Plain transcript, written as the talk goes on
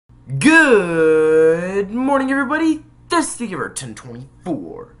Good morning, everybody. This is the Giver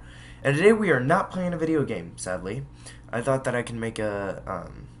 1024, and today we are not playing a video game. Sadly, I thought that I can make a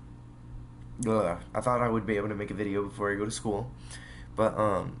I thought I would be able to make a video before I go to school,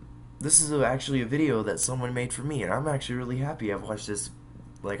 but this is actually a video that someone made for me, and I'm actually really happy. I've watched this.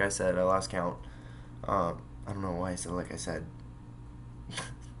 Like I said, I lost count. I don't know why I said like I said.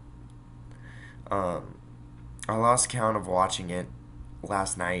 I lost count of watching it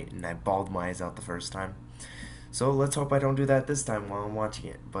last night, and I bawled my eyes out the first time. So let's hope I don't do that this time while I'm watching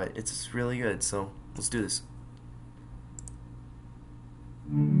it. But it's really good, so let's do this.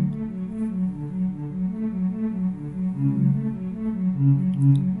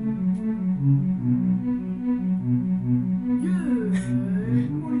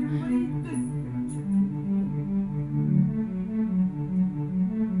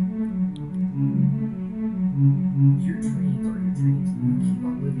 Your dreams are your dreams. Keep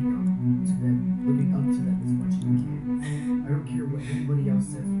on living up to them as much as you can. I don't care what anybody else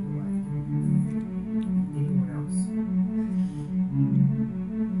says in your life. Anyone else.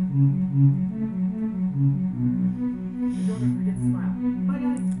 Don't ever forget to smile. Bye,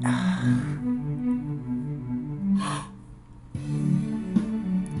 guys.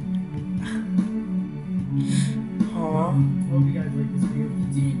 Aww. Hope you guys like this video.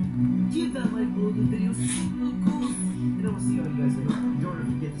 Give that like below the video. Cool. And I will see all you guys later. Don't ever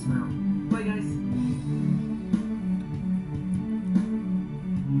forget to smile. Bye, guys.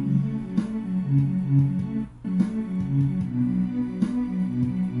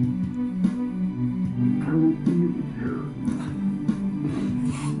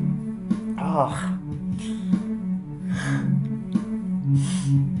 Oh.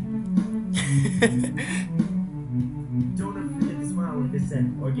 Don't ever forget to smile like I said.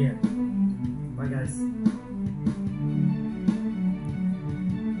 Or again. Bye, guys.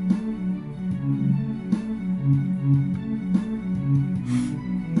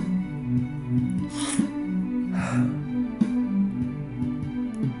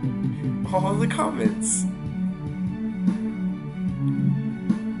 All the comments.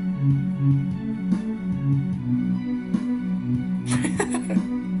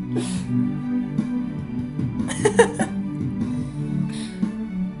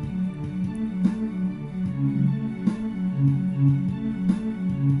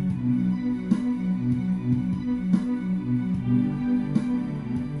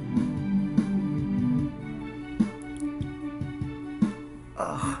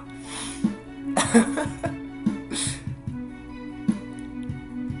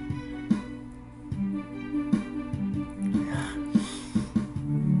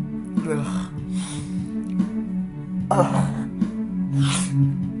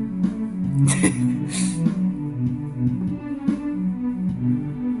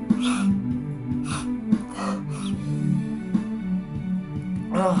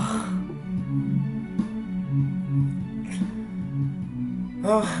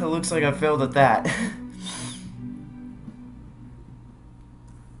 Oh, it looks like I failed at that.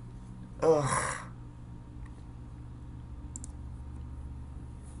 Ugh.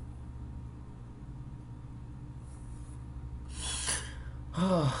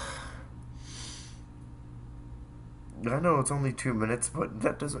 I know it's only 2 minutes, but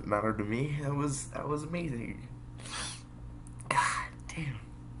that doesn't matter to me. That was amazing. God damn.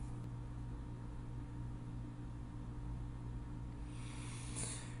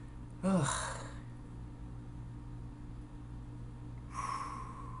 Ugh.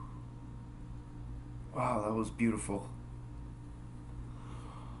 Wow, that was beautiful.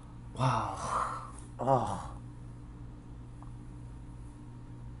 Wow. Oh.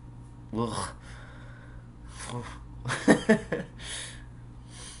 Ugh.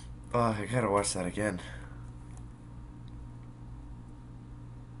 Oh, I gotta watch that again.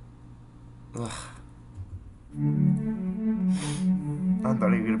 Ugh. I'm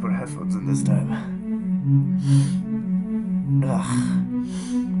not even gonna put headphones in this time. Ugh.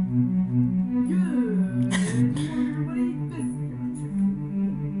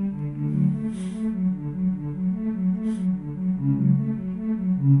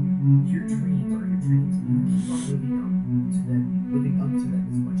 Your dreams are your dreams. Keep on living up to them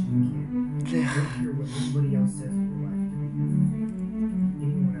as much as you can. I don't care what anybody else says in your life.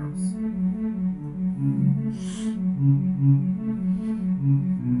 Anyone else.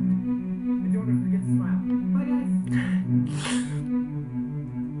 And don't ever forget to smile. Bye, guys.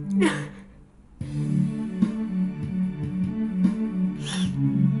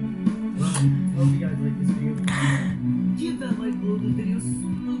 Hope you guys like this video. Give that like below the video.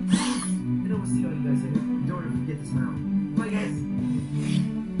 And I will see all you guys later. Don't ever forget to smile. Bye, guys.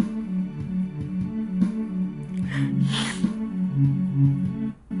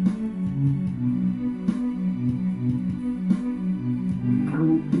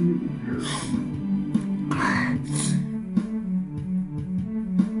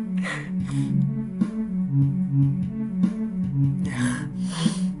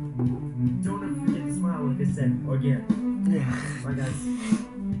 Don't ever forget to smile, like I said again. Bye, guys.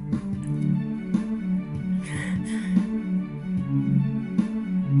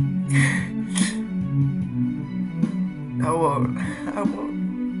 I won't. I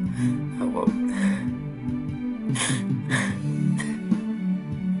won't. I won't.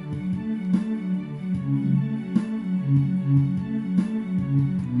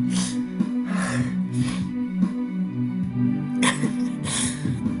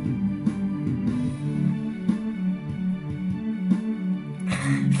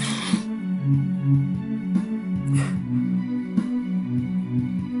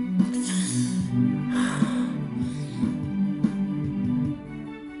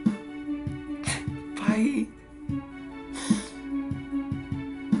 Bye.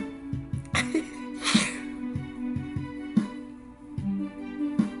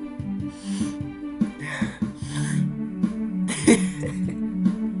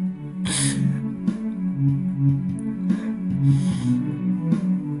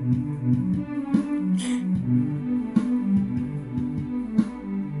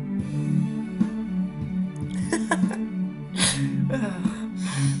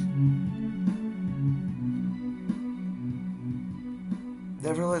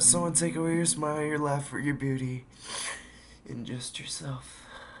 Never let someone take away your smile, your laugh, or your beauty. And just yourself.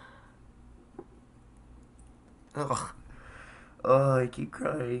 Ugh. Oh, I keep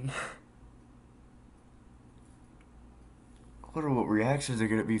crying. I wonder what reactions are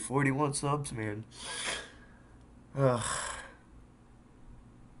gonna be. 41 subs, man. Ugh.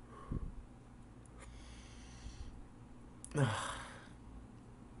 Ugh.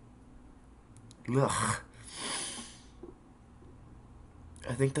 Ugh.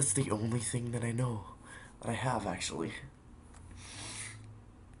 I think that's the only thing that I know. That I have, actually.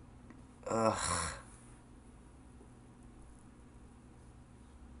 Ugh.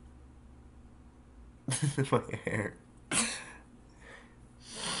 My hair.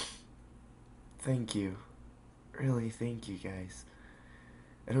 Thank you. Really, thank you, guys.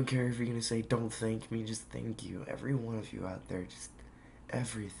 I don't care if you're gonna say don't thank me, just thank you. Every one of you out there, just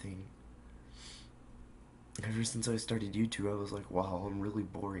everything. Ever since I started YouTube, I was like, wow, I'm really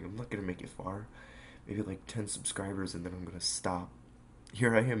boring. I'm not gonna make it far. Maybe like 10 subscribers and then I'm gonna stop.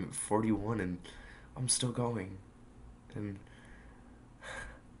 Here I am at 41 and I'm still going. And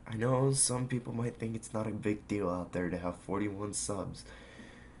I know some people might think it's not a big deal out there to have 41 subs.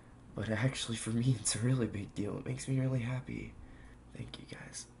 But actually, for me, it's a really big deal. It makes me really happy. Thank you,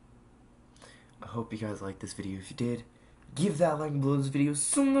 guys. I hope you guys liked this video. If you did, give that like below this video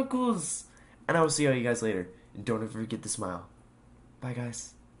some knuckles. And I will see all you guys later. And don't ever forget to smile. Bye,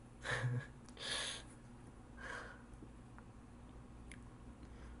 guys.